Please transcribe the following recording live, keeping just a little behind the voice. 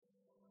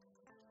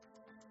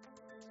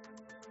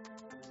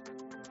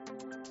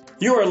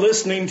You are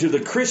listening to the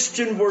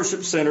Christian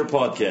Worship Center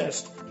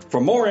podcast.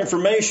 For more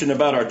information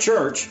about our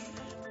church,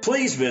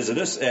 please visit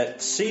us at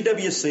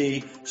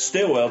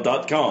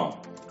cwcstillwell.com.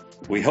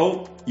 We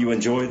hope you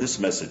enjoy this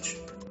message.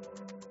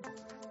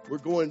 We're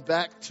going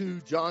back to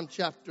John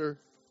chapter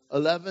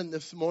 11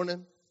 this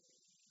morning.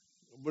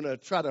 I'm going to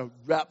try to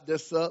wrap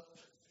this up.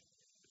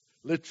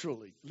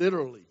 Literally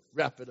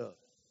wrap it up.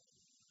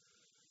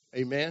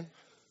 Amen.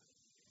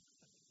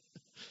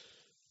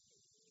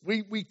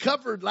 We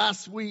covered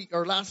last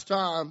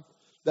time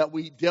that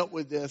we dealt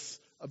with this,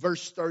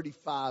 verse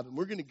 35, and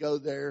we're going to go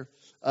there.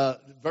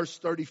 Verse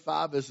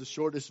 35 is the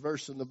shortest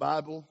verse in the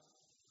Bible.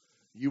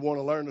 You want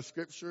to learn the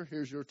scripture?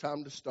 Here's your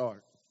time to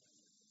start.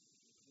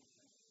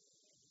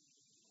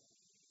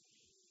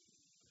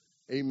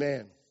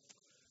 Amen.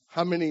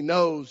 How many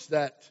knows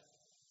that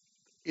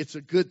it's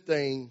a good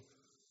thing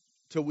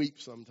to weep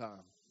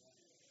sometimes?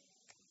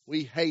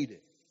 We hate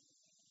it.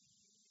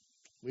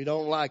 We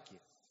don't like it.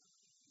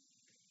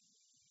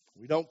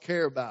 We don't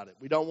care about it.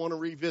 We don't want to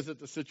revisit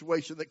the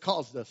situation that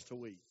caused us to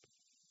weep.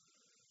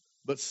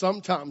 But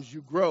sometimes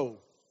you grow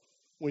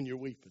when you're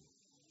weeping.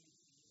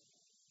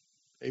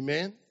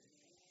 Amen?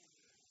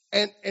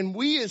 And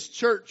we as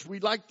church, we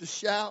like to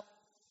shout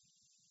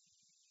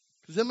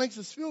because it makes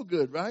us feel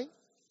good, right?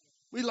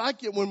 We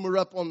like it when we're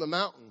up on the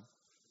mountain.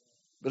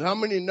 But how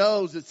many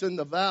knows it's in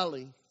the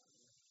valley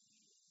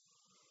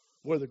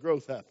where the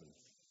growth happens?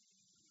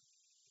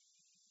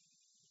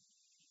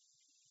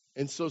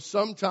 And so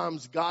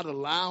sometimes God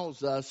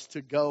allows us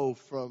to go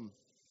from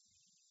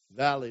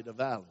valley to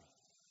valley,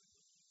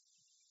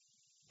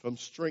 from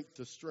strength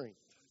to strength,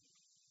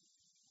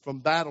 from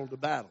battle to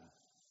battle,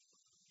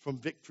 from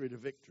victory to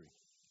victory.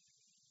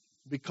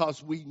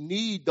 Because we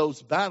need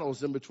those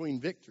battles in between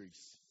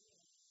victories.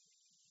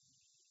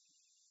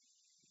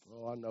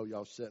 Oh, I know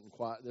y'all sitting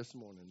quiet this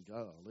morning.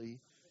 Golly,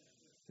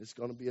 it's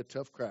going to be a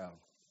tough crowd.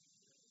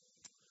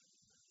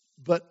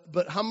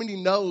 But how many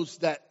knows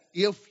that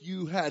if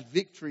you had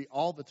victory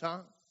all the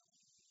time,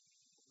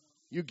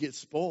 you get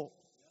spoiled?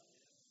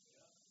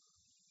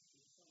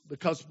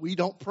 Because we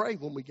don't pray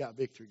when we got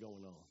victory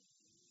going on.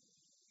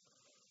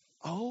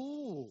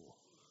 Oh.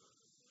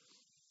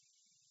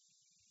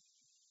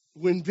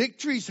 When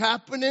victory's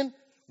happening,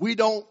 we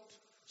don't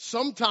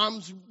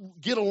sometimes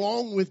get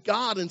along with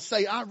God and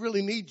say, I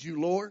really need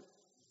you, Lord.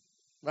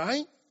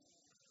 Right?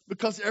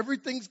 Because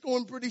everything's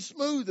going pretty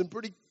smooth and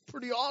pretty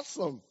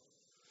awesome.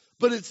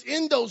 But it's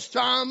in those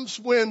times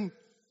when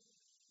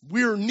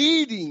we're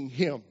needing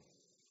Him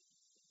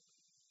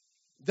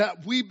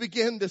that we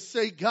begin to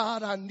say,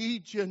 God, I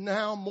need you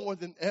now more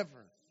than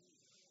ever.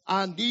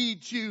 I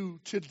need you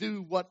to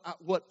do what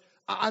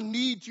I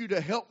need you to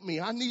help me.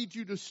 I need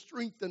you to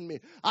strengthen me.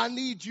 I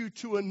need you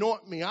to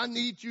anoint me. I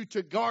need you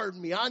to guard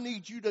me. I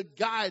need you to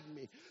guide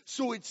me.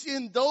 So it's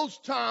in those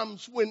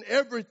times when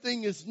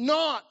everything is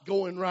not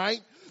going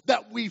right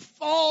that we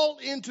fall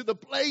into the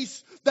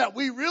place that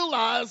we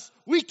realize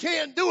we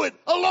can't do it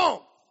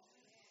alone.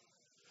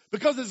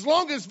 Because as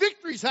long as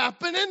victory's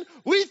happening,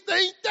 we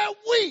think that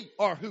we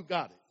are who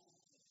got it.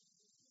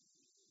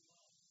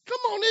 Come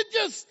on,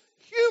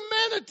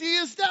 humanity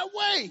is that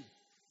way.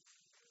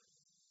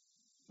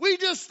 We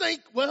just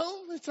think,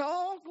 well, it's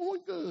all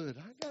going good.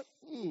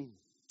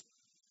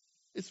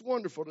 It's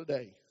wonderful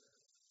today.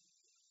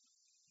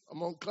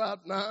 I'm on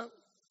cloud 9.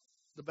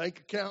 The bank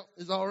account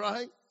is all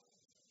right.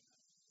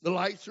 The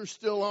lights are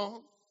still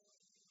on.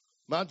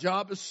 My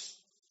job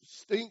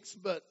stinks,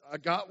 but I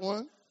got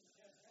one.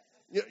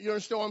 You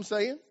understand what I'm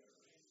saying?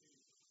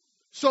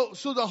 So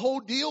the whole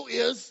deal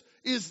is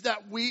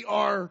that we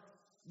are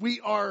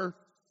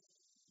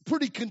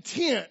pretty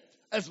content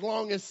as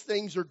long as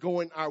things are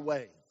going our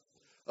way.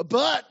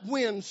 But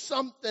when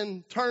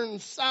something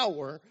turns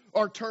sour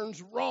or turns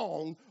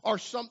wrong or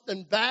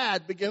something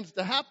bad begins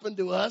to happen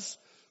to us,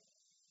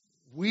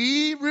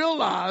 we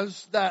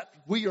realize that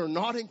we are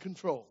not in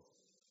control.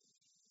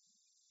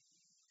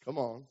 Come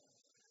on.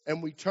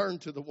 And we turn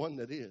to the one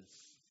that is.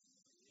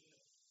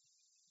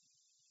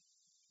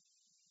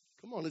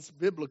 Come on, it's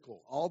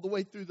biblical. All the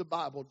way through the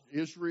Bible,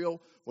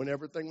 Israel, when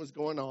everything was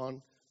going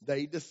on,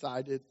 they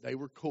decided they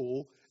were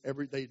cool.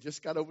 They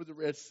just got over the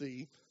Red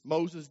Sea.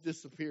 Moses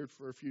disappeared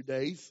for a few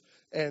days,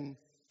 and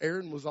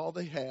Aaron was all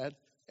they had.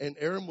 And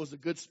Aaron was a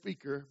good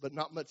speaker, but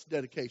not much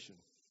dedication.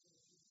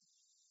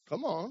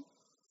 Come on.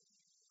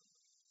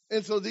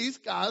 And so these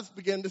guys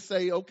began to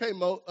say, okay,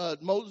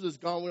 Moses is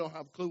gone. We don't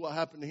have a clue what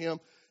happened to him.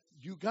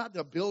 You got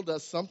to build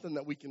us something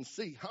that we can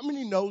see. How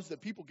many knows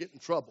that people get in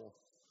trouble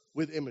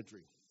with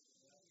imagery?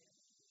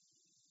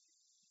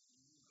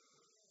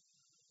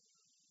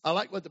 I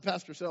like what the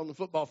pastor said on the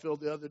football field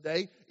the other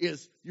day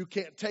is you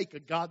can't take a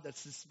God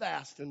that's this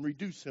vast and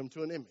reduce him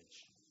to an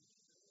image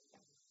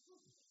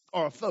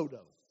or a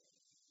photo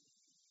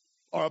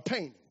or a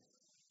painting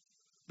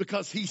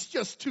because he's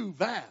just too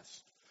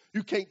vast.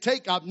 You can't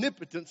take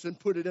omnipotence and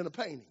put it in a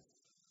painting.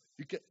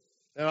 You can't,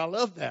 and I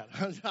love that.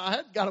 I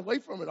had got away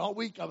from it all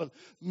week. I was,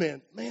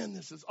 man,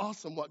 this is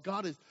awesome what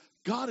God is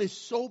God is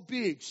so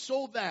big,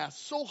 so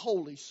vast, so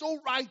holy, so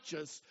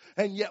righteous,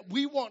 and yet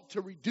we want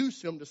to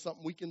reduce him to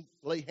something we can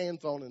lay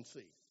hands on and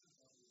see.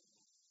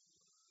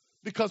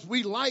 Because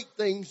we like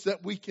things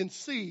that we can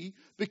see,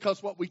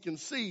 because what we can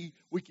see,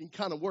 we can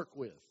kind of work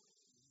with.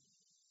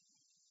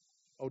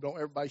 Oh, don't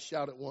everybody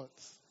shout at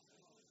once.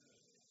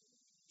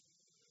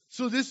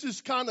 So this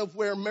is kind of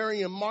where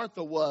Mary and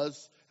Martha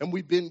was, and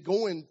we've been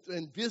going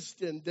and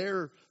visiting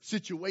their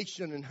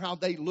situation and how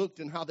they looked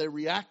and how they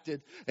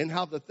reacted and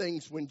how the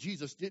things when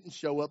Jesus didn't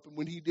show up and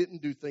when he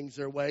didn't do things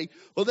their way,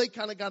 well, they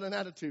kind of got an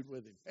attitude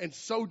with him. And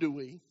so do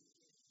we.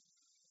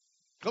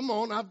 Come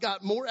on, I've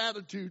got more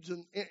attitudes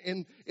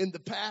in the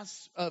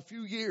past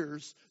few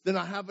years than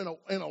I have in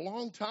a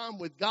long time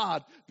with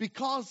God,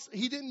 because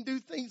he didn't do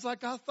things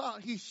like I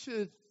thought he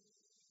should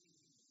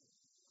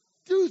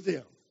do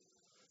them.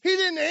 He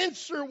didn't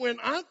answer when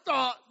I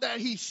thought that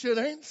he should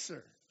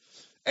answer.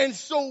 And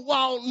so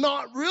while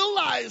not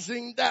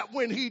realizing that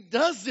when he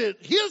does it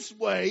his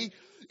way,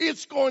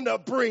 it's going to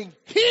bring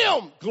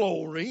him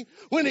glory,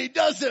 when he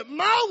does it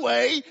my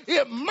way,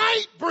 it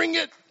might bring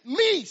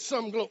me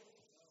some glory.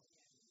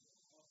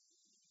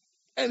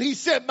 And he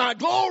said, my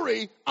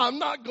glory, I'm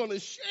not going to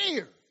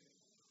share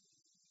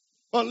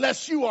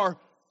unless you are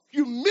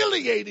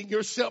humiliating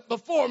yourself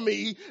before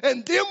me.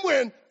 And then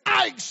when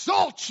I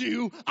exalt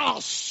you, I'll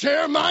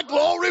share my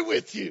glory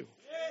with you.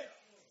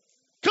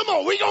 Come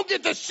on, we're going to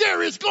get to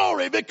share his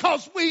glory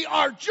because we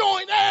are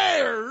joint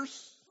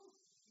heirs.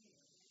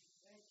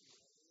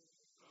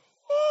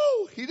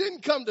 Oh, he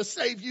didn't come to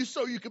save you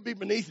so you could be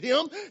beneath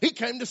him. He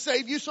came to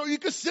save you so you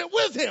could sit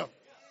with him.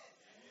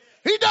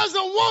 He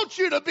doesn't want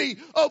you to be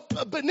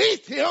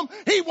beneath him.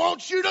 He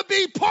wants you to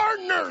be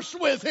partners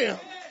with him.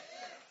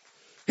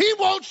 He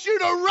wants you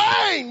to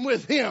reign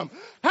with him.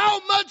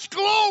 How much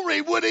glory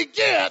would he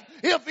get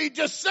if he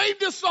just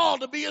saved us all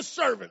to be his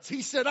servants?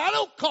 He said, I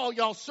don't call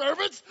y'all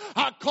servants.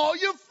 I call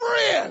you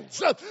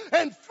friends.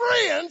 And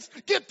friends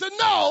get to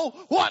know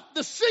what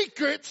the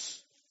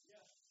secrets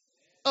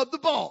of the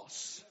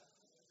boss.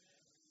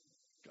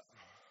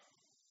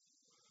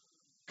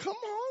 Come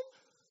on.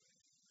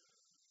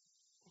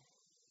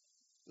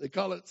 They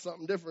call it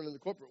something different in the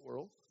corporate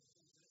world.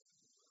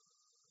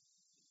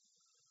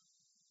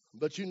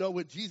 But you know,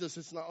 with Jesus,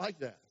 it's not like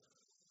that.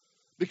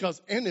 Because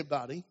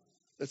anybody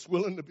that's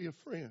willing to be a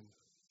friend.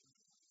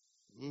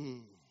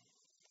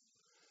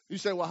 You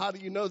say, well, how do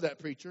you know that,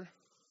 preacher?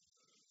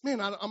 Man,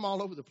 I'm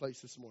all over the place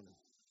this morning.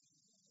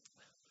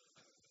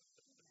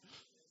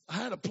 I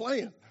had a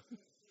plan.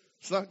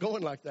 It's not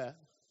going like that.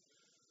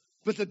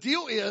 But the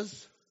deal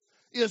is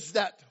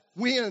that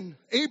when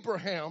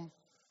Abraham,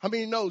 how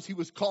many knows he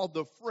was called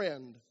the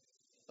friend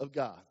of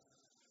God?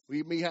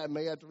 We may have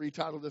to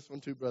retitle this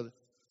one too, brother.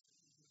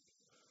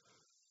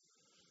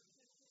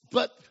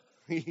 But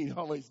he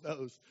always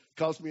knows.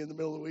 Calls me in the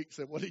middle of the week,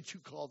 said, what did you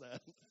call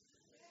that?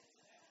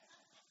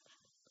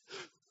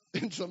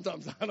 And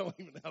sometimes I don't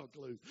even have a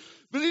clue.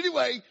 But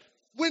anyway,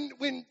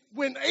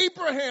 when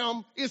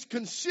Abraham is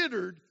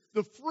considered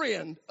the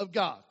friend of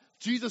God,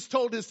 Jesus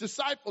told his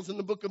disciples in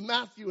the book of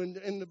Matthew and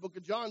in the book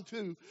of John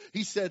too,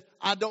 he said,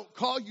 I don't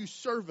call you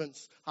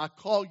servants, I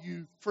call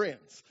you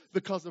friends.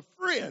 Because a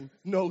friend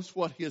knows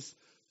what his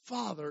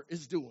father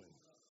is doing.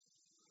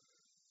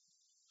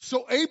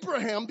 So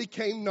Abraham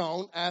became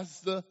known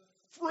as the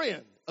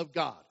friend of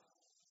God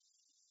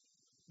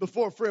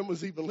before friend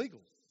was even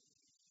legal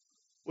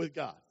with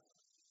God.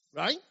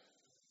 Right?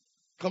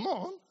 Come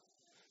on.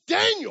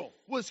 Daniel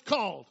was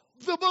called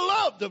the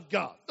beloved of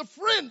God, the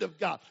friend of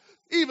God,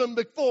 even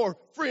before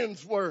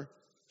friends were.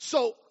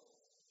 So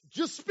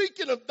just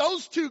speaking of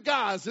those two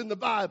guys in the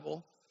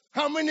Bible,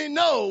 how many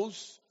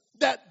knows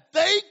that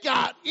they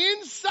got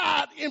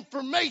inside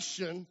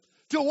information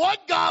to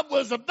what God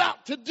was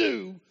about to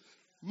do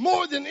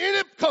more than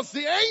any, because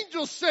the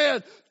angel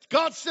said,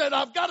 God said,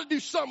 I've got to do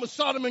something with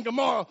Sodom and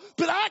Gomorrah,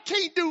 but I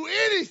can't do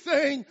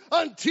anything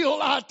until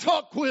I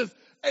talk with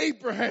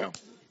Abraham.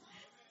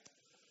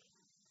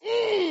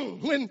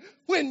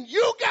 When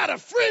you got a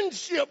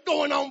friendship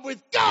going on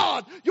with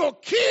God, your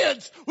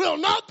kids will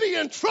not be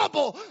in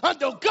trouble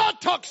until God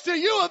talks to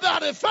you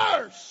about it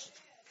first.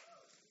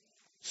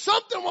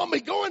 Something won't be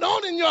going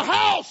on in your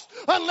house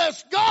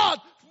unless God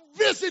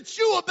visits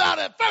you about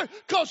it first,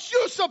 because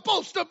you're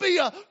supposed to be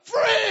a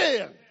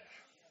friend.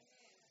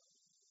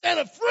 And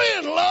a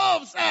friend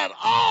loves at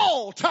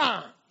all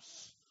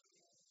times.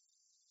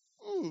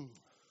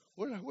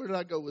 Where did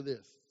I go with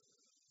this?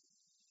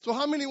 So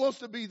how many wants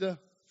to be the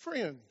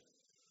friend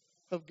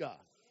of God?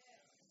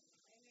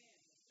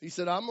 He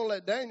said, I'm going to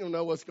let Daniel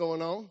know what's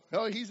going on.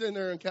 Hell, he's in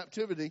there in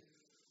captivity.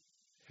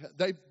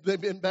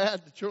 They've been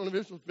bad. The children of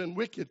Israel have been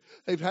wicked.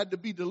 They've had to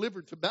be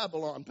delivered to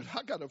Babylon. But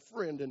I got a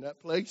friend in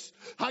that place.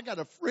 I got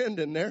a friend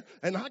in there.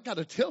 And I got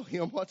to tell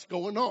him what's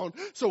going on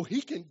so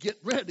he can get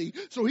ready,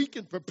 so he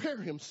can prepare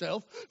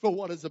himself for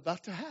what is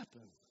about to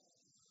happen.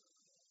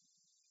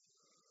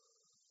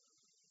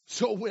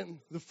 So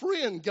when the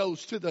friend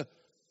goes to the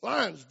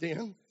lion's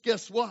den,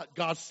 guess what?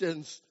 God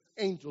sends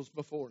angels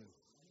before him.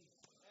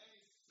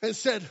 And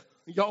said,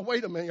 Y'all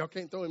wait a minute. Y'all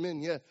can't throw him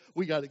in yet.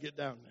 We got to get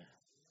down there.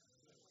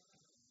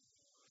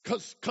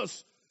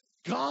 Because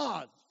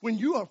God, when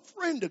you are a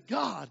friend of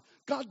God,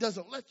 God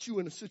doesn't let you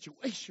in a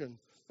situation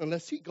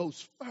unless he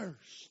goes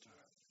first.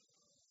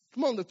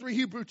 Come on, the 3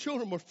 Hebrew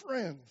children were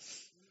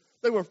friends.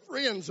 They were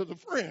friends of the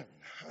friend.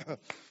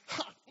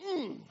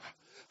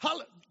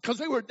 Because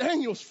they were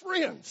Daniel's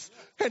friends.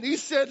 And he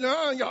said,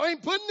 no, y'all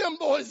ain't putting them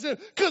boys in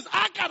because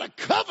I got a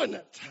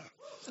covenant.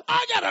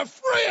 I got a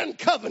friend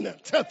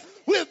covenant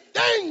with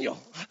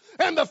Daniel.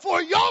 And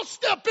before y'all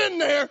step in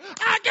there,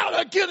 I got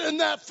to get in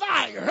that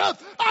fire.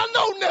 I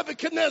know,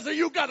 Nebuchadnezzar,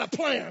 you got a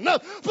plan.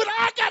 But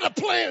I got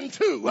a plan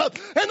too.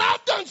 And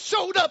I've done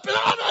showed up and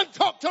I done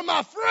talked to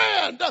my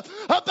friend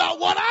about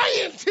what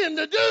I intend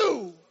to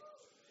do.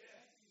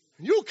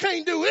 You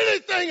can't do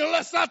anything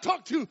unless I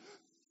talk to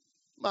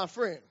my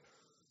friend.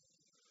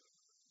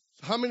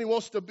 So how many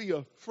wants to be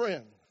a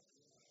friend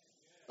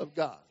of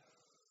God?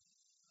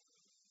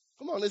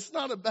 Come on, it's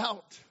not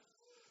about,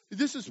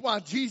 this is why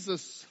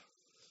Jesus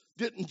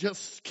didn't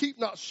just keep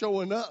not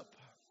showing up.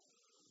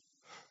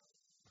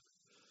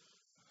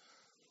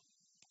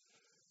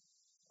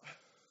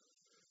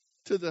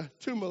 To the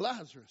tomb of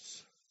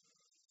Lazarus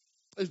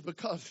is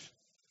because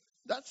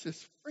that's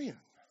his friend.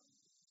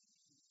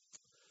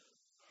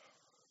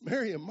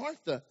 Mary and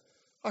Martha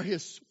are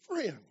his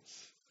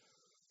friends.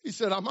 He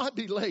said, I might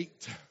be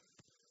late.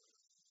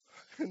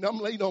 And I'm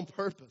late on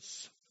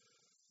purpose.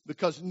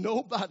 Because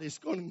nobody's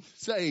going to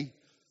say,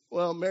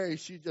 well, Mary,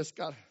 she's this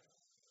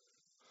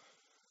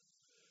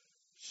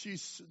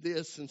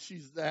and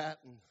she's that.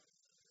 And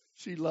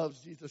she loves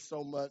Jesus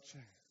so much.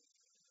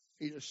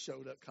 He just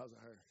showed up because of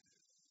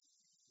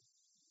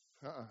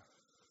her.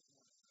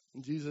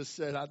 And Jesus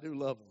said, I do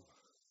love him.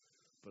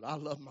 But I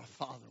love my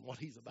Father and what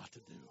he's about to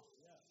do.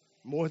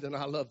 More than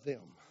I love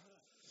them.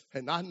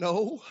 And I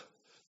know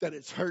that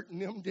it's hurting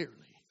them dearly.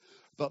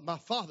 But my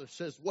Father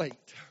says, wait.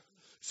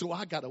 So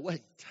I got to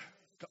wait.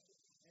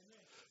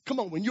 Come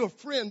on, when you're a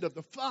friend of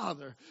the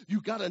Father,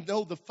 you got to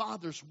know the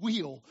Father's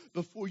will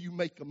before you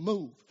make a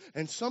move.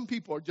 And some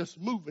people are just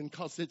moving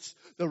because it's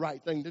the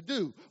right thing to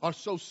do. Or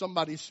so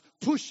somebody's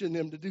pushing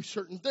them to do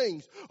certain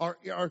things or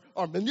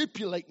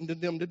manipulating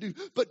them to do.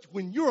 But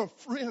when you're a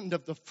friend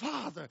of the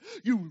Father,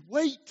 you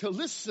wait to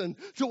listen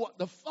to what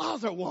the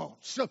Father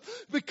wants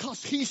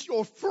because he's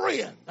your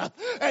friend.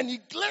 And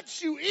he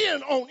lets you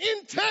in on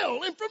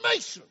intel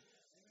information.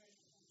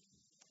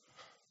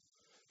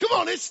 Come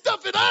on, it's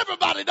stuff that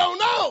everybody don't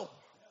know.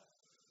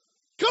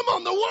 Come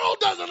on, the world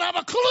doesn't have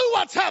a clue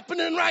what's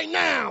happening right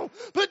now.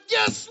 But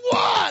guess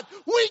what?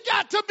 We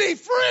got to be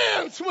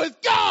friends with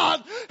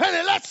God. And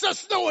it lets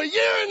us know a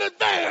year in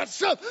advance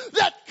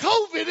that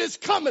COVID is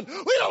coming.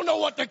 We don't know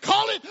what to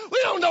call it. We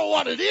don't know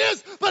what it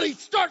is. But he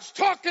starts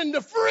talking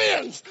to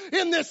friends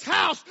in this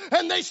house.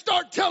 And they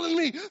start telling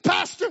me,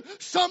 Pastor,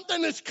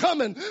 something is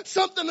coming.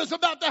 Something is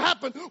about to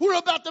happen. We're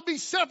about to be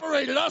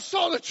separated. I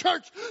saw the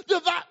church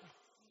divide.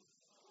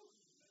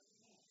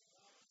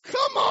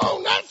 Come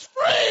on, that's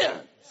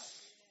friends.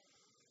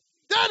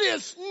 That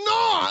is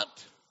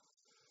not.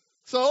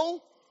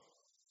 So,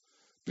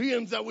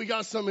 being that we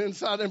got some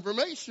inside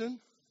information,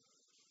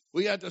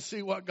 we had to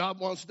see what God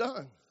wants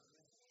done.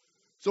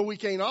 So we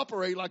can't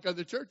operate like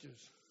other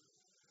churches.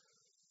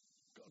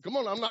 Come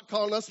on, I'm not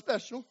calling us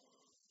special.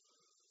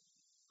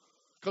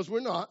 Because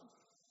we're not.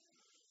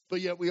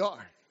 But yet we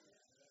are.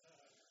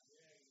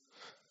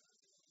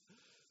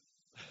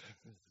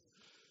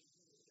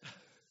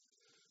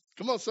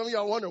 Come on, some of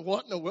y'all wonder,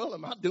 what in the world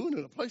am I doing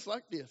in a place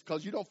like this?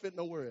 Because you don't fit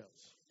nowhere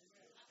else.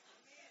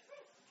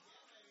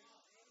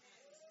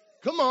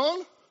 Come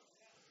on.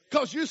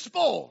 Because you're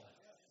spoiled.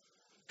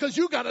 Because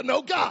you got to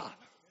know God.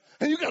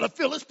 And you got to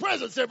feel his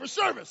presence every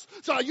service.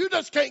 So you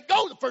just can't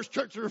go to First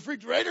Church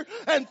Refrigerator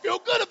and feel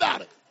good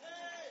about it.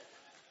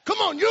 Come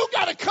on, you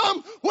got to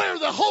come where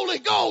the Holy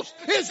Ghost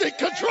is in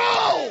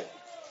control.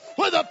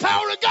 Where the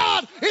power of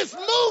God is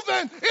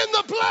moving in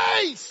the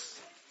place.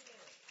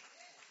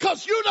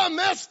 Because you done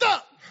messed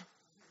up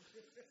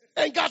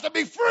and got to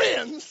be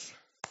friends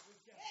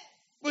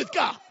with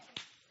God.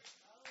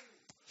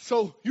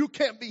 So you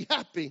can't be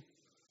happy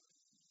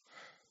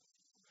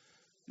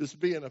just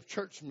being a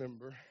church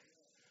member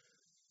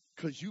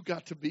because you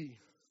got to be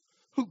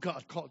who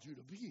God called you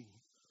to be.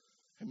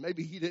 And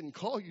maybe he didn't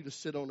call you to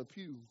sit on a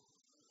pew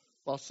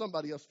while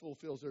somebody else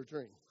fulfills their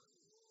dream.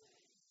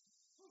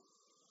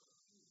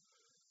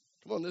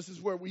 Come on, this is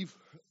where we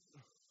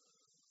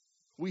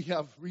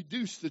have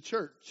reduced the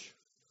church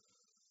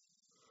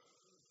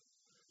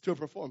to a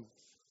performance.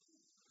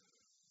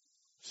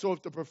 So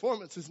if the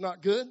performance is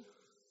not good,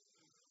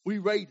 we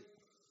rate it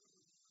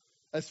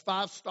as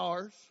 5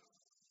 stars,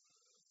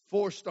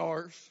 4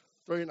 stars,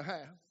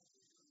 3.5.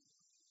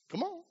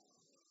 Come on.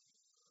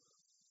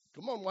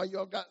 Come on,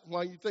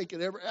 why you think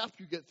at every app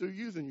you get through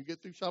using, you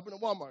get through shopping at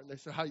Walmart, and they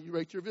say, how do you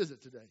rate your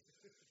visit today?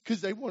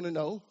 Because they want to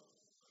know,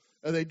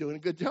 are they doing a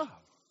good job?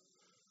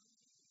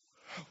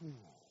 You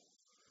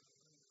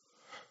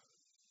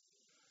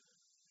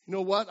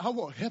know what? I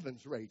want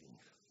heaven's rating.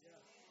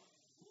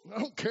 I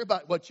don't care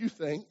about what you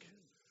think.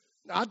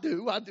 I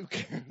do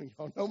care.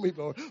 Y'all know me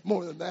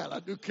more than that. I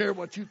do care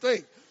what you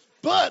think.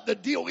 But the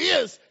deal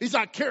is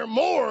I care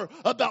more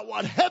about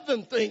what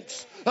heaven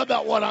thinks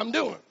about what I'm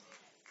doing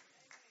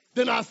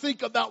than I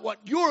think about what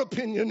your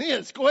opinion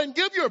is. Go ahead and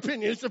give your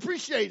opinion. It's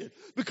appreciated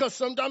because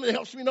sometimes it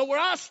helps me know where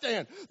I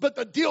stand. But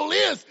the deal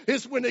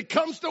is when it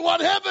comes to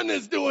what heaven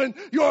is doing,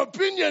 your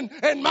opinion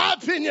and my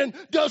opinion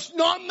does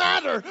not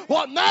matter.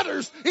 What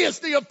matters is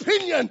the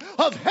opinion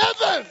of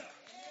heaven.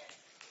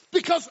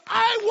 Because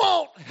I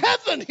want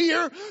heaven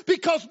here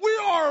because we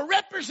are a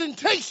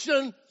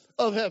representation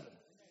of heaven.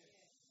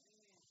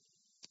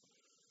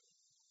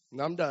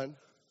 And I'm done.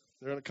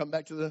 They're going to come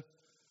back to the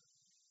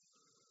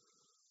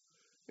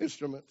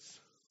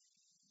instruments.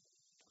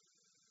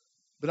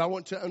 But I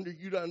want you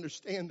to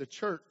understand the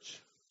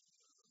church,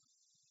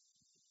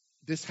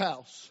 this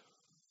house,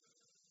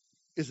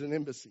 is an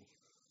embassy.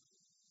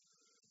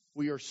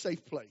 We are a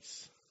safe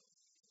place.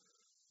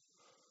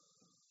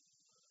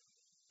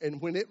 And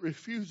when it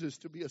refuses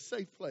to be a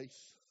safe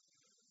place,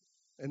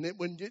 and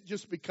when it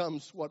just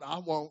becomes what I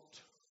want,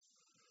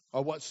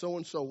 or what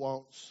so-and-so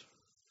wants,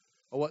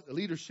 or what the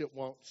leadership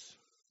wants,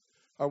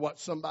 or what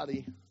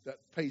somebody that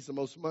pays the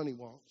most money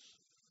wants,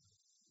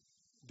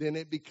 then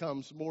it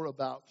becomes more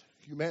about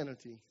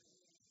humanity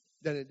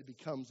than it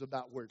becomes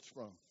about where it's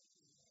from.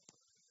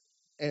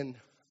 And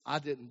I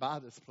didn't buy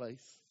this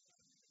place,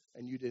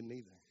 and you didn't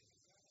either.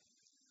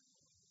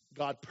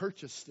 God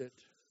purchased it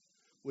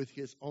with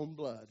his own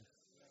blood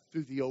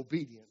through the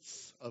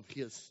obedience of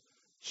his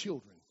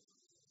children.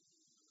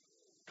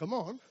 Come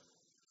on.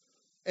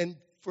 And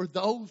for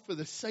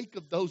the sake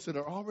of those that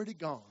are already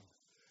gone,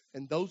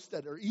 and those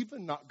that are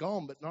even not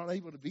gone but not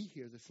able to be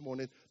here this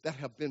morning, that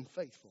have been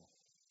faithful,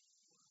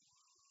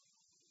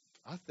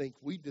 I think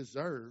we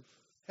deserve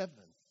heaven.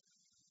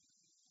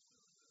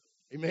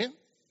 Amen?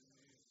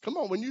 Come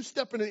on, when you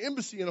step in an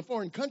embassy in a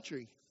foreign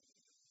country,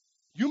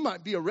 you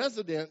might be a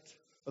resident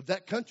of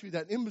that country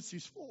that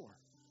embassy's for.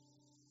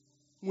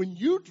 When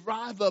you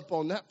drive up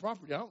on that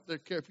property, I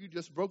don't care if you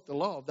just broke the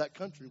law of that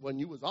country when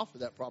you was off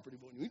of that property,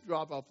 but when you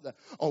drive off of that,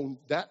 on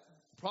that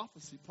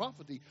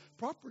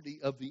property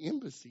of the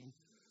embassy,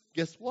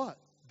 guess what?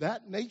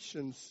 That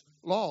nation's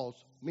laws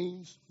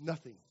means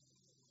nothing.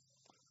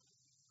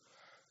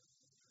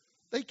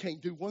 They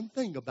can't do one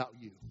thing about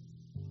you.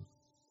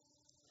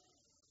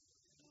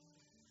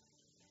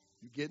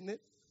 You getting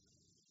it?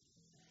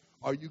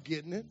 Are you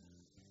getting it?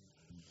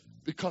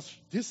 Because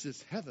this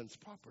is heaven's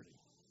property.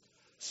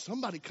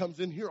 Somebody comes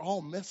in here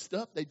all messed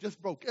up. They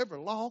just broke every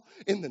law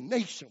in the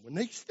nation. When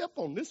they step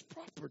on this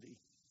property,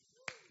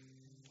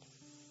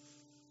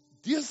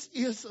 this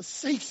is a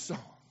safe zone.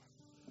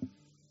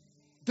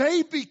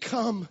 They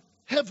become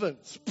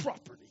heaven's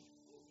property.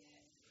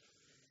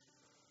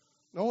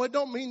 No, it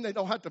don't mean they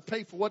don't have to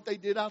pay for what they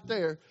did out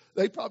there.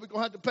 They probably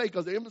going to have to pay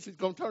because the embassy's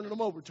going to turn them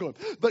over to them.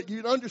 But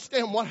you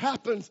understand what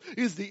happens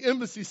is the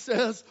embassy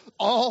says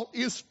all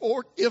is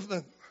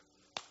forgiven.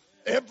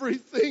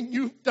 Everything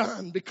you've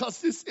done,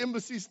 because this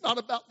embassy is not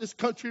about this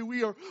country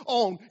we are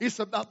on. It's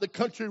about the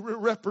country we're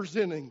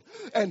representing.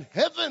 And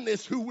heaven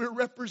is who we're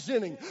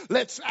representing.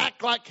 Let's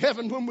act like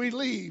heaven when we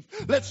leave.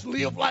 Let's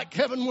live like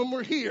heaven when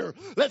we're here.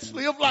 Let's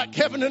live like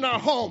heaven in our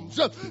homes.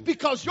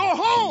 Because your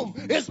home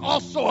is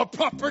also a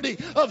property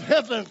of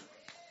heaven.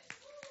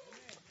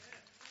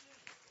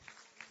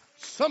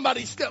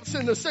 Somebody steps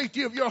in the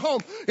safety of your home,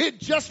 it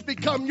just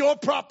become your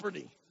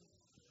property.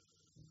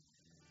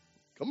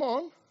 Come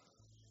on.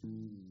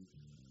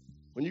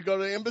 When you go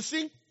to the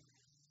embassy,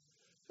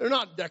 they're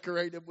not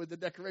decorated with the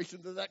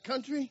decorations of that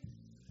country.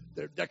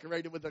 They're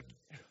decorated with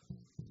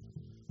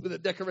the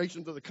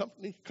decorations of the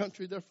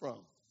country they're from.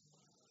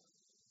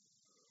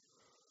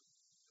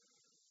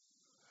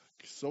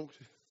 So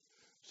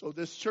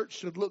this church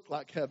should look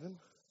like heaven,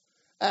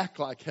 act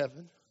like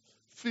heaven,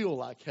 feel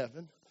like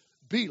heaven,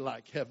 be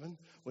like heaven.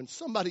 When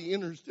somebody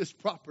enters this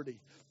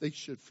property, they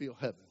should feel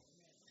heaven.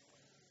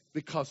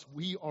 Because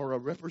we are a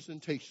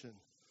representation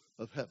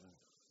of heaven.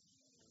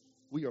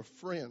 We are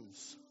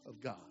friends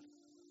of God.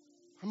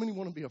 How many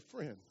want to be a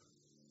friend?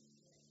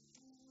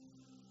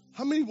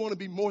 How many want to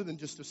be more than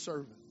just a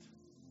servant?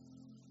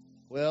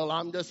 Well,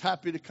 I'm just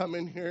happy to come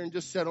in here and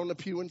just sit on the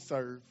pew and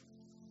serve.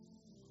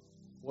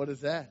 What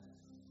is that?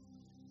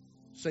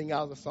 Sing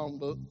out of the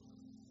songbook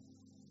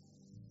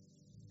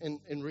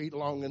and read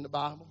along in the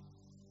Bible.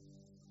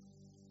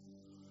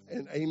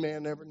 And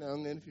amen every now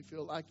and then if you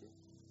feel like it.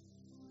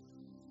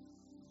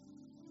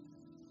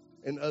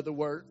 In other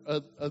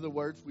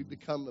words, we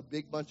become a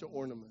big bunch of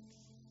ornaments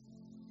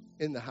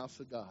in the house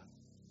of God.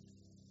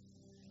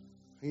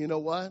 And you know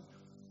what?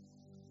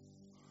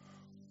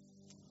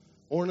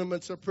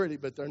 Ornaments are pretty,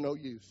 but they're no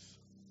use.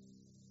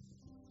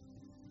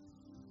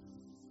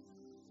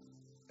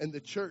 And the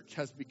church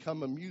has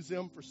become a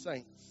museum for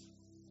saints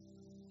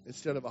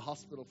instead of a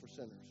hospital for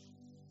sinners.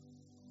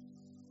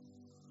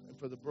 And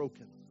for the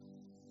broken.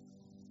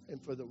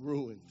 And for the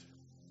ruined.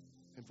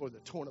 And for the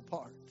torn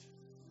apart.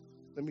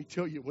 Let me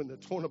tell you, when the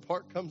torn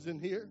apart comes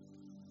in here,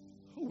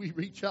 we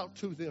reach out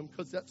to them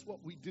because that's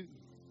what we do.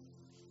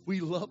 We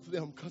love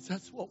them because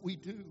that's what we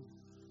do.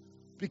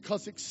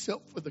 Because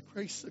except for the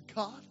grace of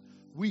God,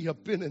 we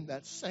have been in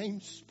that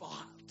same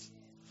spot.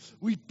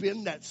 We've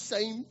been that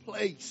same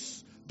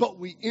place, but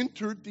we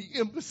entered the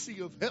embassy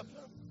of heaven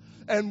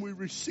and we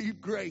received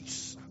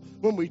grace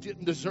when we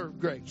didn't deserve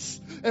grace,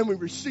 and we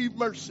received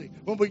mercy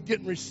when we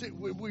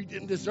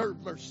didn't deserve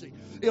mercy.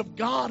 If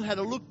God had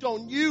looked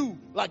on you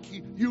like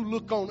you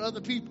look on other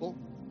people,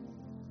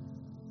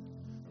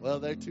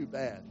 well, they're too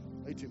bad.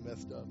 They too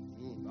messed up.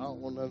 I don't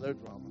want none of their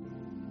drama.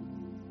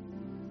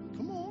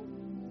 Come on.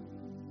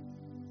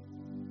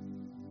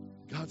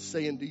 God's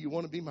saying, do you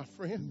want to be my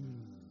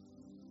friend?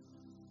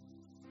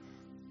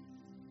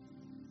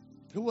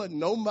 There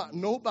wasn't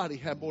nobody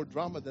had more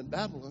drama than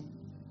Babylon.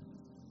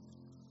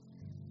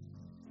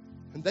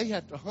 And they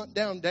had to hunt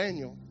down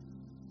Daniel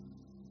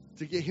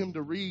to get him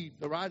to read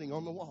the writing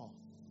on the wall.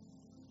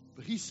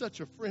 But he's such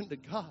a friend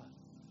of God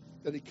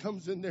that he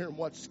comes in there and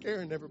what's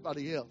scaring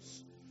everybody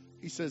else,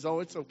 he says, oh,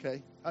 it's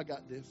okay. I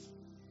got this.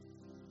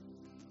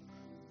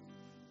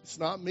 It's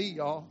not me,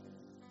 y'all.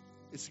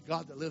 It's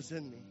God that lives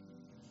in me.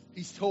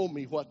 He's told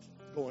me what's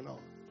going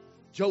on.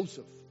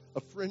 Joseph,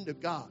 a friend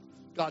of God.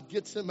 God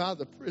gets him out of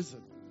the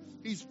prison.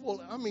 He's full.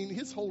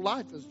 His whole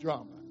life is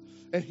drama.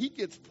 And he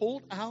gets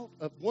pulled out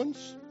of one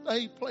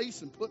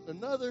place and put in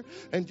another,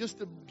 and just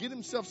to get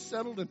himself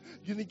settled, and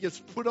he gets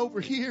put over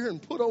here and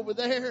put over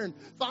there, and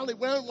finally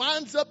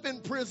winds up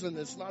in prison.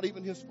 It's not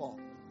even his fault.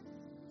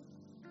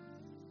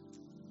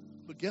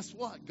 But guess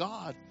what?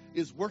 God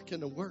is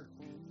working a work,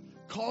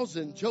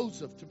 causing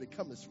Joseph to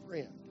become his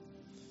friend.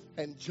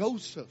 And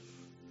Joseph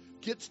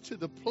gets to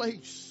the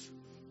place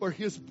where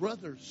his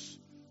brothers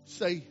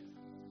say,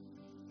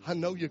 I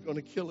know you're going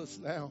to kill us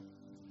now.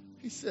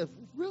 He said,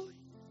 really?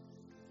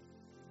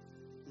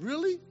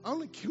 Really? I'm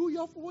going to kill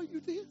y'all for what you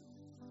did?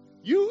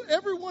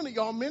 Every one of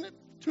y'all meant it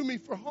to me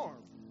for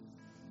harm.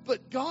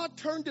 But God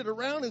turned it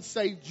around and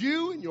saved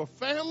you and your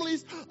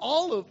families,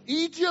 all of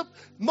Egypt,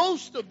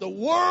 most of the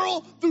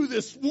world through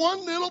this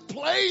one little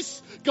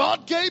place.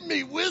 God gave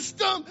me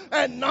wisdom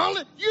and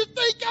knowledge. You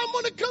think I'm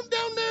going to come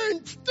down there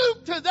and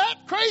stoop to that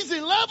crazy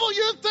level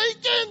you're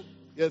thinking?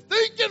 You're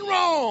thinking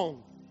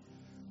wrong.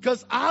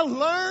 Because I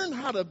learned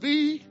how to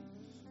be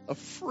a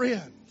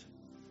friend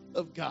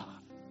of God.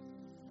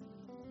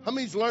 How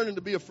many's learning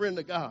to be a friend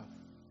of God?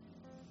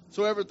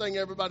 So everything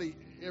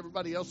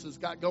everybody else has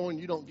got going,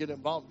 you don't get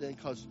involved in,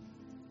 because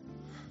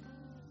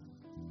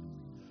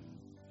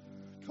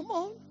come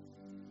on.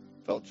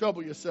 Don't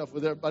trouble yourself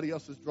with everybody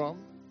else's drama.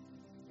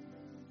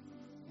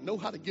 Know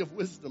how to give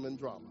wisdom in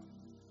drama.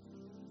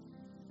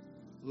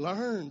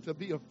 Learn to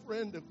be a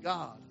friend of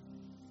God.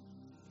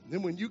 And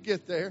then when you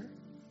get there,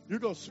 you're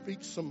going to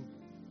speak some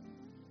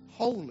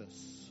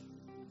wholeness,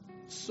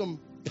 some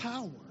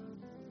power.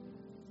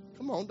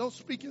 Come on, don't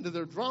speak into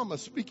their drama,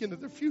 speak into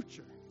their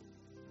future.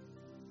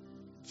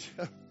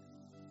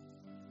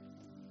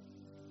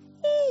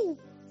 Oh,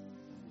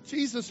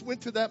 Jesus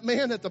went to that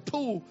man at the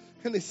pool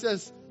and he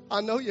says,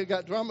 I know you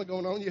got drama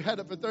going on. You had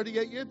it for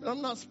 38 years, but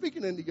I'm not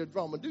speaking into your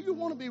drama. Do you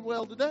want to be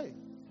well today?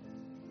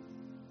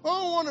 I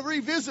don't want to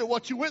revisit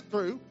what you went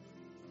through.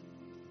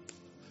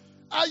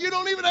 You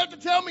don't even have to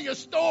tell me your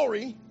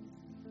story.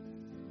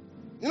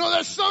 You know,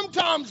 there's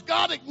sometimes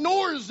God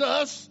ignores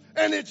us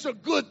and it's a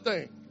good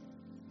thing.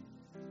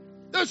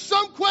 There's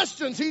some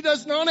questions he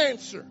does not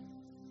answer.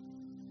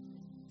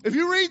 If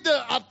you read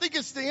I think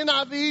it's the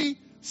NIV,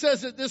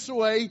 says it this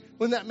way,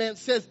 when that man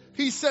says,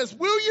 he says,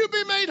 will you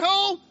be made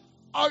whole?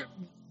 Or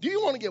do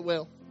you want to get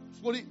well?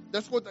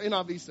 That's what the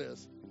NIV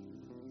says.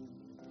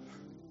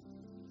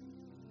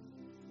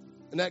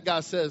 And that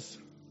guy says,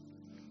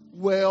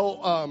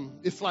 well,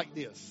 it's like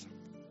this.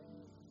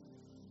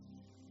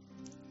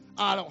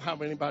 I don't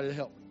have anybody to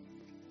help me.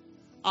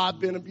 I've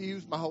been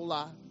abused my whole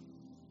life.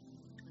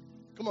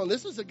 Come on,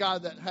 this is a guy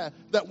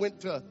that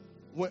went to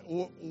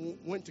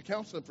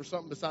counseling for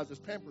something besides his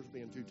Pampers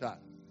being too tight.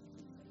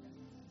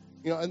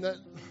 You know, and that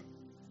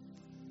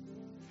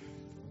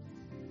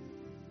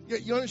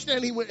you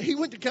understand, he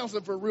went to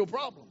counseling for a real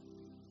problem.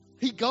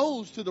 He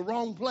goes to the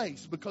wrong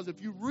place, because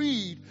if you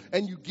read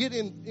and you get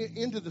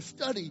into the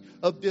study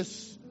of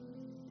this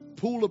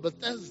Pool of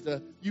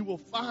Bethesda, you will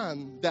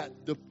find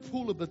that the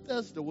Pool of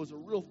Bethesda was a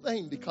real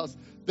thing, because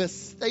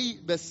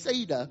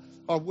Bethsaida,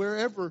 or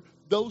wherever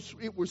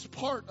it was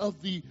part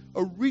of the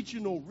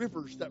original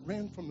rivers that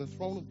ran from the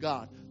throne of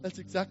God.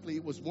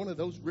 It was one of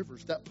those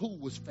rivers. That pool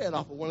was fed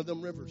off of one of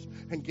them rivers.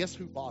 And guess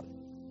who bought it?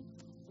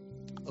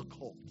 A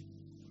cult.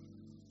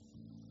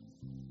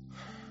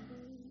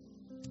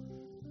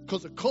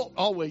 Because a cult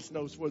always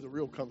knows where the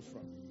real comes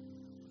from.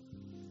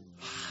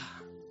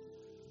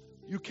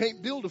 You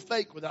can't build a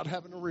fake without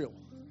having a real.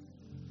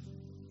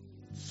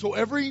 So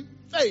every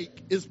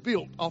fake is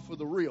built off of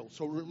the real.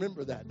 So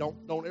remember that.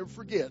 Don't ever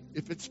forget,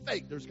 if it's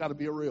fake, there's got to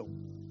be a real.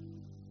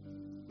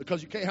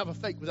 Because you can't have a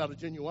fake without a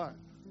genuine.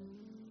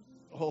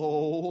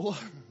 Oh,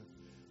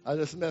 I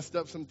just messed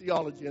up some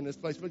theology in this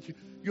place. But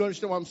you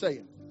understand what I'm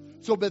saying.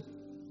 So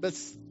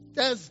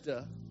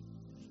Bethesda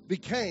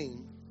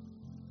became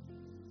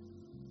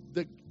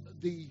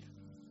the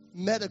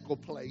medical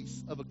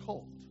place of a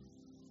cult.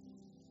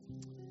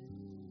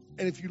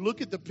 And if you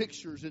look at the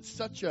pictures, it's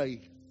such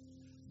a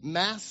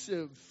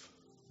massive,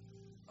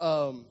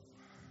 a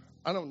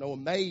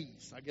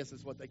maze, I guess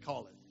is what they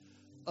call it,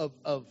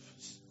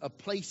 of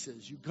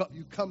places. You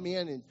come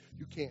in and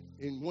you can't,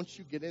 and once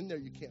you get in there,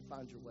 you can't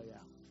find your way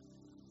out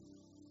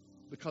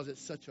because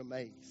it's such a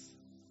maze.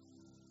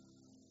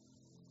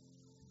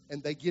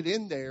 And they get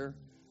in there,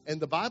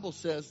 and the Bible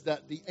says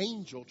that the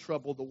angel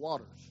troubled the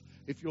waters.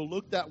 If you'll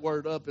look that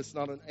word up, it's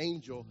not an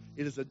angel,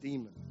 it is a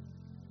demon.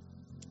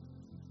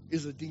 It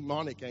is a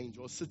demonic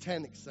angel, a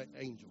satanic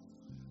angel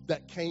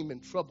that came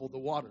and troubled the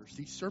waters.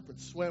 These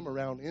serpents swam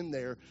around in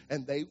there,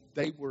 and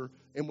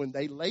and when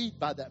they laid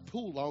by that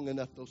pool long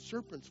enough, those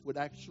serpents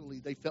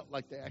they felt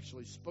like they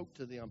actually spoke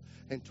to them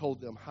and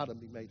told them how to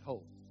be made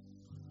whole.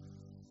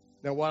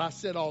 Now, what I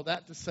said all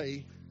that to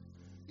say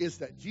is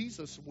that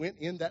Jesus went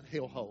in that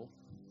hellhole.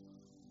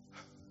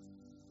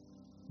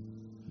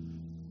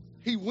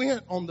 He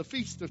went on the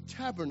Feast of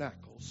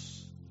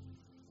Tabernacles.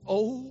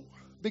 Oh,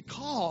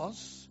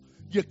 because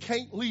you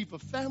can't leave a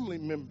family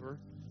member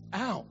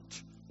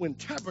out. When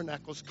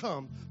tabernacles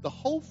come, the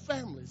whole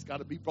family's got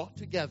to be brought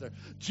together.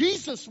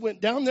 Jesus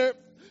went down there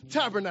at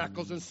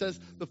Tabernacles and says,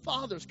 the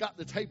Father's got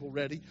the table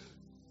ready.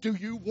 Do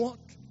you want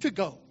to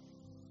go?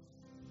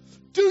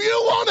 Do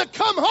you want to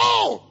come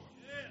home?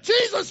 Yeah.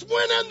 Jesus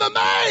went in the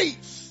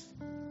maze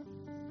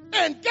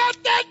and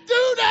got that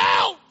dude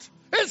out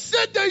and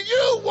said, do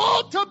you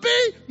want to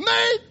be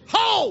made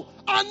whole?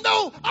 I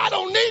know, I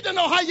don't need to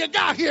know how you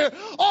got here.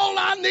 All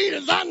I need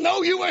is I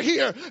know you were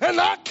here. And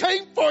I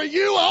came for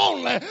you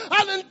only.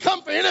 I didn't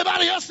come for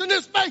anybody else in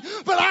this place,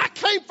 but I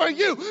came for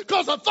you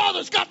because the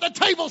Father's got the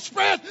table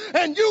spread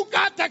and you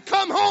got to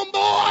come home,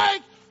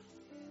 boy.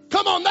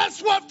 Come on,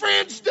 that's what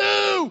friends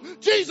do.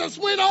 Jesus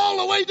went all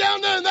the way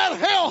down there in that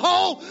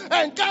hellhole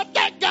and got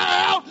that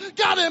guy out,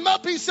 got him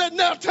up. He said,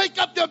 now take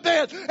up your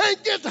bed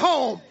and get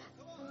home.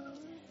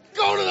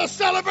 Go to the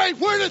Celebrate.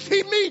 Where does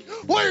he meet?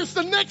 Where's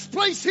the next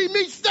place he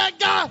meets that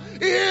guy?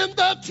 In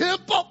the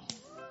temple.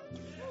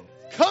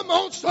 Come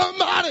on,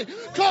 somebody.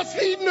 Because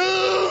he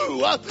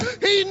knew.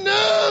 He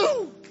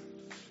knew.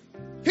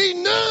 He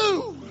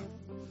knew.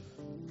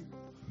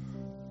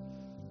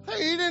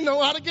 Hey, he didn't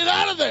know how to get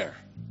out of there.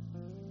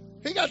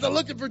 He got to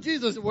looking for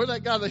Jesus. Where's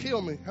that guy to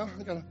heal me? I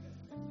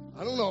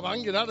don't know if I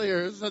can get out of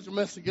here. It's such a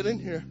mess to get in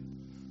here.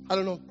 I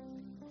don't know.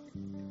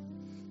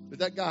 But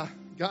that guy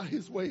got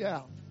his way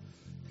out.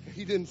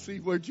 He didn't see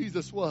where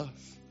Jesus was.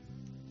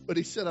 But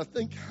he said, I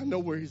think I know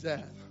where he's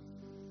at.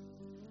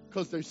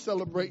 Because they're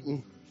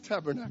celebrating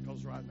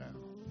tabernacles right now.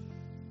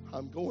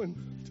 I'm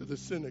going to the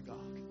synagogue.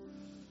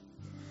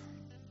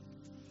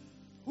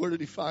 Where did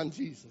he find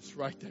Jesus?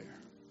 Right there.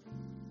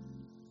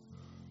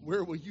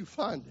 Where will you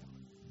find him?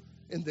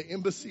 In the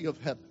embassy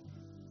of heaven.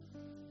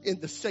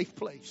 In the safe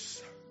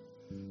place.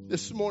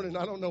 This morning,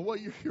 I don't know what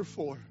you're here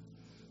for.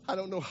 I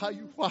don't know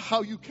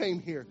how you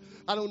came here.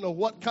 I don't know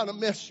what kind of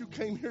mess you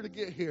came here to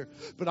get here.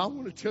 But I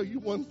want to tell you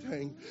one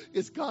thing.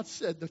 Is God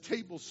said the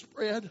table's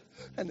spread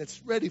and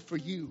it's ready for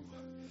you.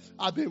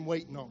 I've been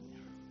waiting on you.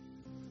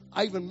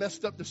 I even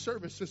messed up the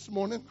service this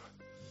morning.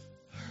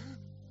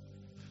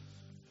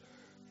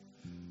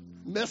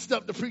 Messed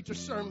up the preacher's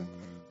sermon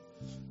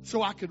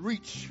so I could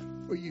reach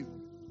for you.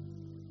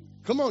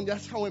 Come on,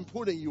 that's how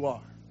important you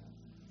are.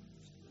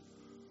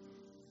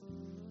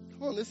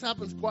 Come on, this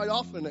happens quite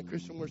often at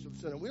Christian Worship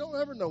Center. We don't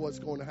ever know what's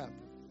going to happen.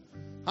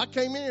 I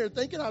came in here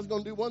thinking I was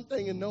going to do one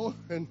thing and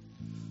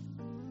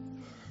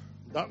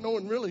not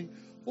knowing really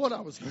what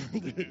I was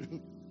going to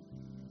do.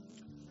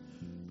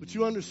 But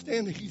you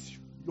understand that he's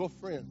your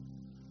friend.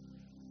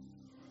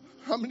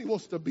 How many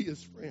wants to be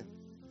his friend?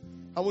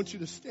 I want you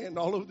to stand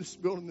all over this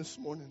building this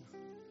morning.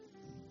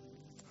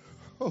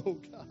 Oh,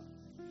 God.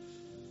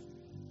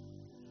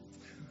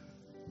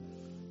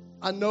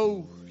 I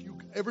know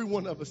every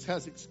one of us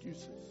has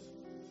excuses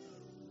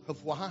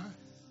of why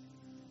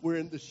we're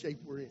in the shape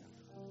we're in.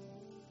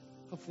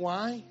 Of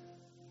why,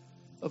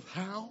 of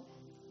how,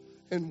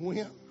 and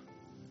when,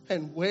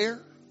 and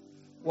where.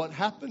 What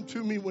happened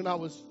to me when I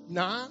was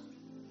 9.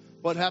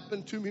 What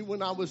happened to me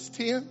when I was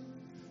 10.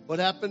 What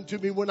happened to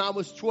me when I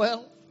was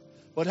 12.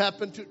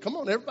 Come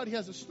on, everybody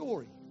has a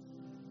story.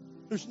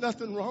 There's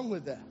nothing wrong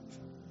with that.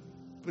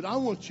 But I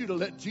want you to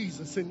let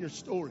Jesus in your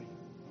story.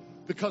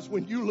 Because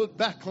when you look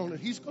back on it,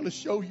 he's going to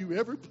show you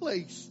every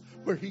place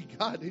where he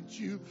guided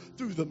you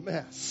through the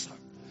mess.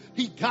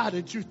 He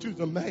guided you through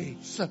the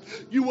maze.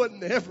 You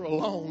wasn't ever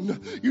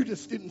alone. You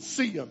just didn't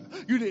see him.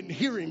 You didn't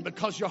hear him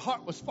because your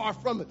heart was far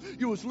from it.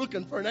 You was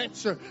looking for an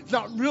answer,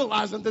 not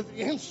realizing that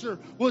the answer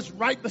was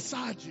right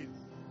beside you.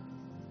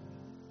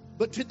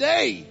 But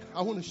today,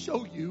 I want to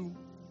show you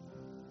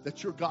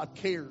that your God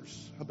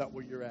cares about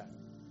where you're at.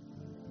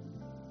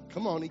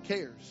 Come on, he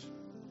cares.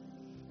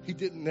 He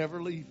didn't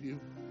never leave you.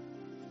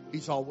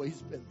 He's always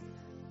been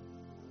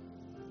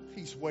there.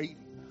 He's waiting.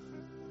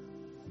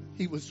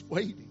 He was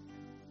waiting.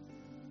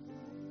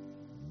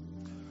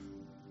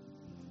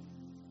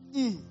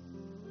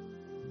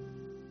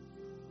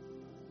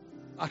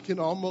 I can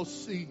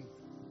almost see,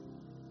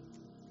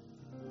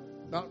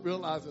 not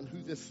realizing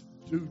who this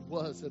dude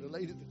was that had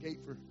laid at the gate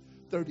for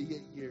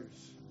 38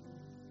 years.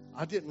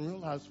 I didn't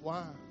realize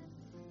why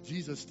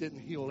Jesus didn't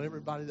heal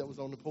everybody that was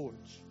on the porch.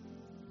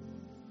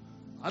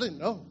 I didn't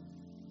know.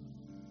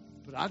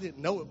 But I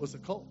didn't know it was a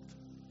cult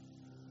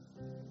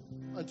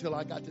until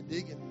I got to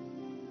digging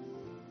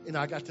and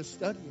I got to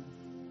studying.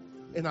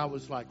 And I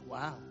was like,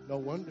 wow, no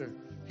wonder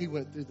he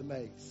went through the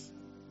maze.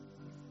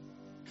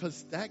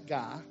 Because that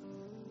guy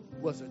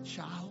was a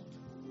child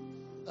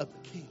of the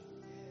king.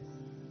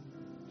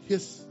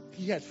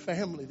 He had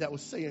family that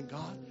was saying,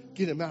 God,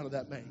 get him out of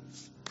that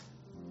maze.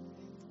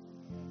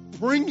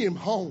 Bring him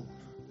home.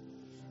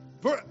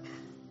 You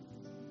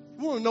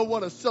want to know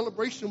what a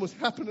celebration was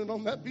happening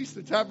on that Feast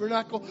of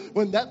Tabernacle?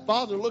 When that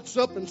father looks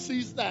up and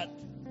sees that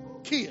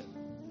kid.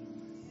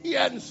 He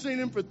hadn't seen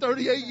him for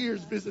 38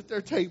 years visit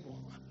their table.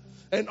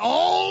 And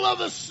all of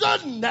a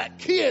sudden, that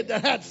kid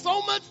that had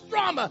so much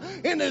drama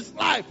in his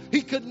life,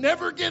 he could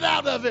never get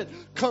out of it,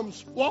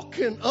 comes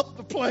walking up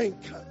the plank,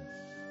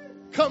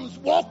 comes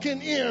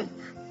walking in,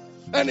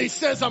 and he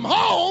says, I'm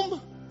home.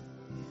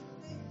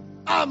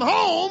 I'm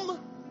home.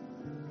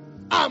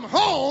 I'm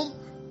home.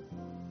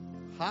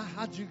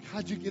 How'd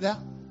you get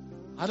out?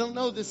 I don't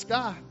know this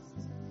guy.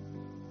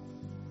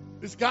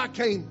 This guy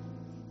came.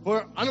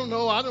 Or I don't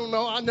know.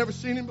 I've never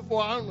seen him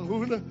before. I don't know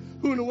who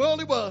in the world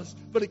he was.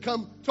 But he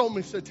told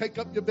me, said, take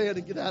up your bed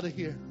and get out of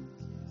here.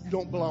 You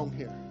don't belong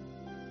here.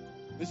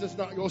 This is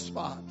not your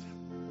spot.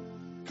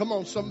 Come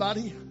on,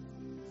 somebody.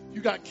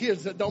 You got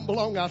kids that don't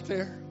belong out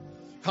there.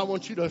 I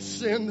want you to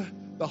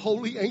send the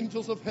holy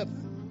angels of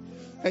heaven.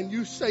 And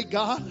you say,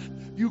 God,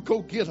 you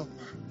go get them.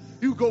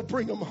 You go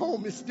bring them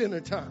home. It's dinner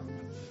time.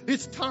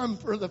 It's time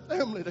for the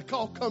family to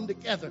all come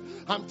together.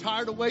 I'm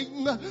tired of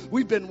waiting.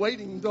 We've been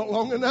waiting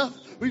long enough.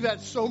 We've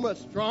had so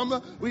much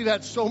drama. We've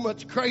had so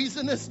much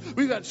craziness.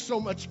 We've had so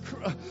much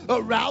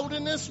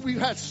rowdiness. We've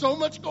had so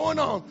much going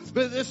on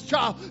with this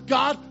child.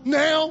 God,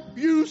 now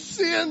you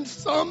send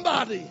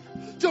somebody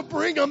to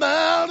bring them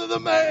out of the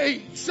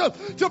maze,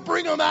 to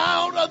bring them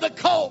out of the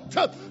cult,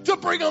 to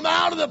bring them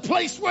out of the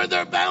place where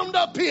they're bound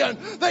up in.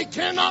 They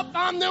cannot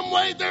find their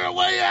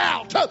way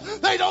out.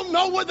 They don't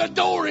know where the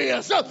door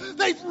is.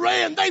 They've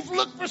ran. They've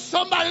looked for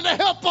somebody to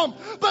help them,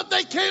 but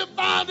they can't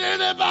find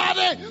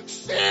anybody.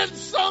 Send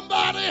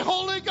somebody,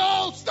 Holy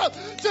Ghost,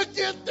 to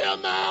get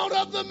them out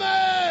of the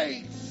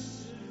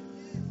maze.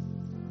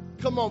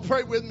 Come on,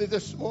 pray with me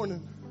this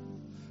morning.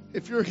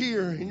 If you're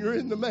here and you're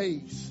in the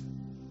maze,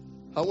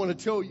 I want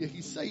to tell you,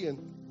 he's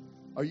saying,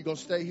 are you going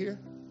to stay here?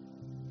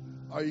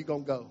 Or are you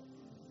going to go?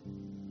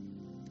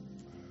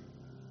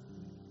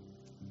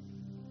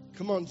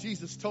 Come on,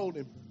 Jesus told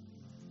him,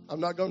 I'm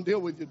not going to deal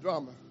with your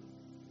drama.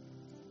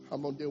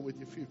 I'm going to deal with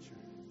your future.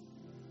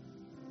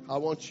 I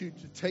want you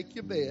to take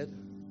your bed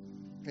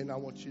and I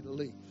want you to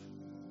leave.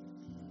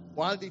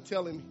 Why did he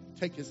tell him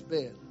take his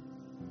bed?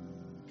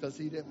 Because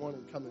he didn't want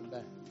him coming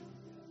back.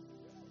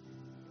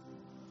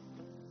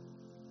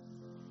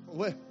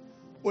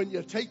 When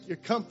you take your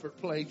comfort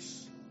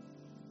place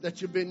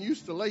that you've been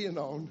used to laying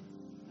on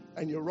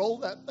and you roll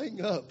that thing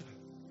up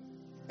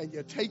and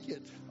you take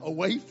it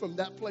away from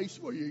that place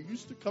where you're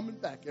used to coming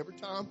back every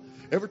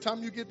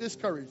time you get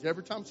discouraged,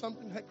 every time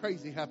something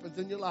crazy happens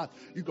in your life,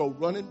 you go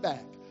running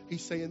back.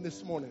 He's saying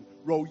this morning,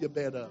 roll your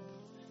bed up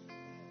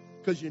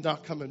because you're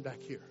not coming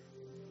back here.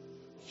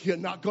 You're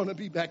not going to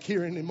be back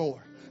here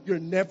anymore. You're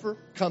never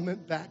coming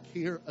back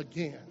here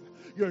again.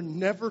 You're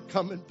never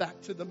coming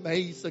back to the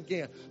maze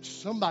again.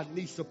 Somebody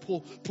needs to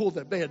pull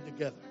their bed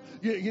together.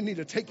 You need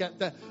to take up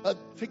that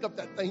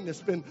thing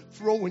that's been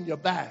throwing you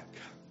back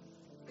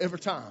every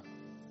time.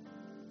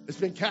 It's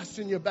been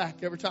casting you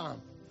back every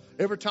time.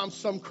 Every time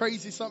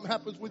something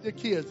happens with your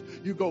kids,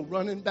 you go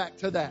running back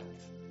to that.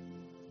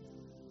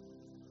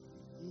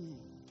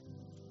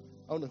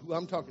 I don't know who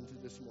I'm talking to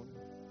this morning.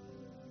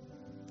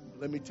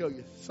 But let me tell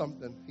you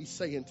something. He's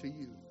saying to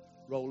you,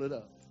 roll it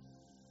up.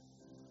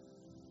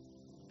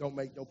 Don't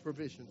make no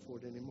provision for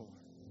it anymore.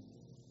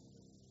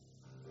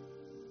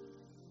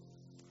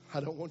 I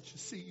don't want to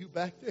see you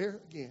back there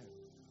again.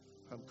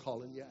 I'm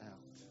calling you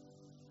out.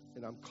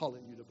 And I'm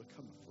calling you to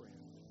become a friend.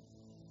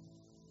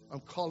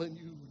 I'm calling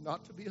you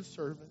not to be a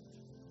servant.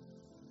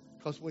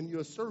 Because when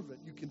you're a servant,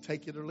 you can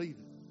take it or leave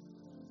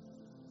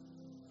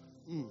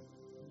it.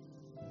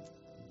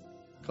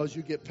 Because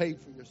you get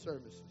paid for your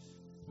services.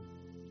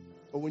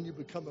 But when you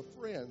become a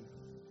friend,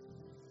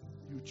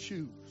 you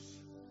choose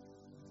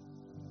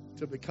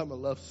to become a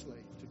love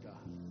slave to God.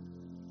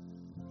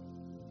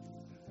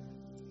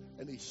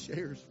 And he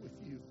shares with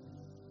you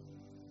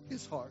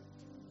his heart.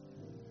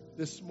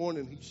 This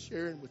morning he's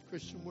sharing with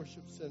Christian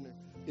Worship Center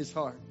his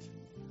heart.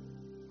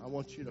 I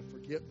want you to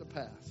forget the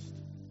past.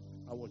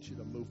 I want you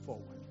to move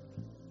forward.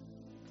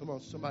 Come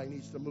on, somebody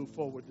needs to move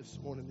forward this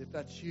morning. If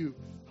that's you,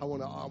 I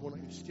want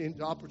to extend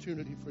the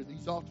opportunity for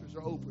these altars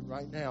are open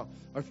right now.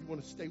 Or if you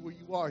want to stay where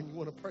you are and you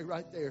want to pray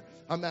right there,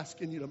 I'm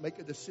asking you to make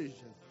a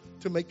decision,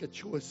 to make a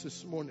choice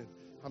this morning.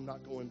 I'm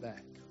not going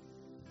back.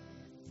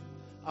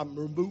 I'm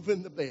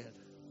removing the bed.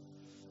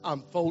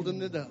 I'm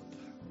folding it up.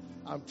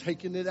 I'm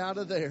taking it out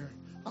of there.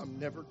 I'm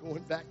never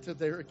going back to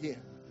there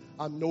again.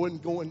 I'm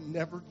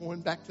never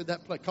going back to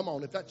that place. Come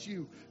on, if that's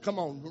you, come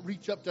on,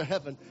 reach up to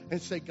heaven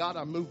and say, God,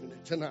 I'm moving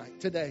it tonight,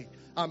 today.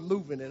 I'm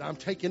moving it. I'm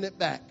taking it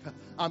back.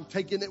 I'm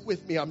taking it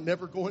with me. I'm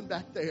never going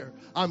back there.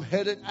 I'm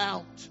headed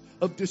out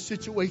of this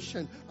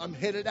situation. I'm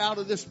headed out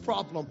of this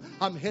problem.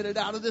 I'm headed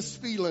out of this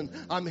feeling.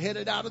 I'm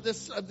headed out of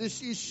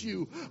this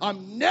issue.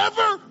 I'm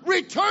never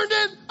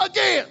returning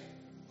again.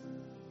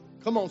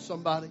 Come on,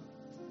 somebody.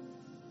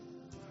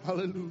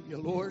 Hallelujah,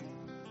 Lord.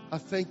 I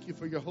thank you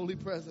for your holy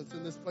presence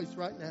in this place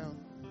right now.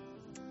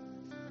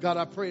 God,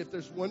 I pray if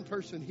there's one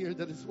person here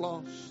that is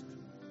lost,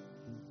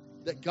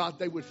 that God,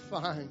 they would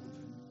find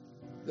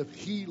the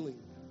healing,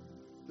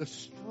 the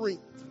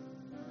strength,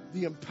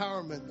 the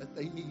empowerment that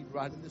they need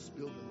right in this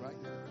building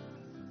right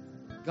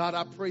now. God,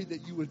 I pray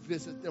that you would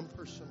visit them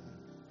personally.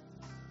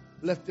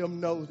 Let them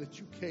know that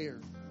you care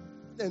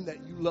and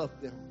that you love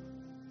them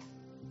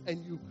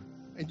and you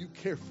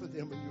care for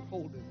them and you're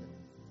holding them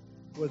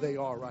where they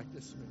are right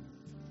this minute.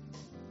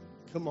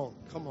 Come on,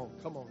 come on,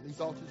 come on. These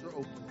altars are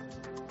open.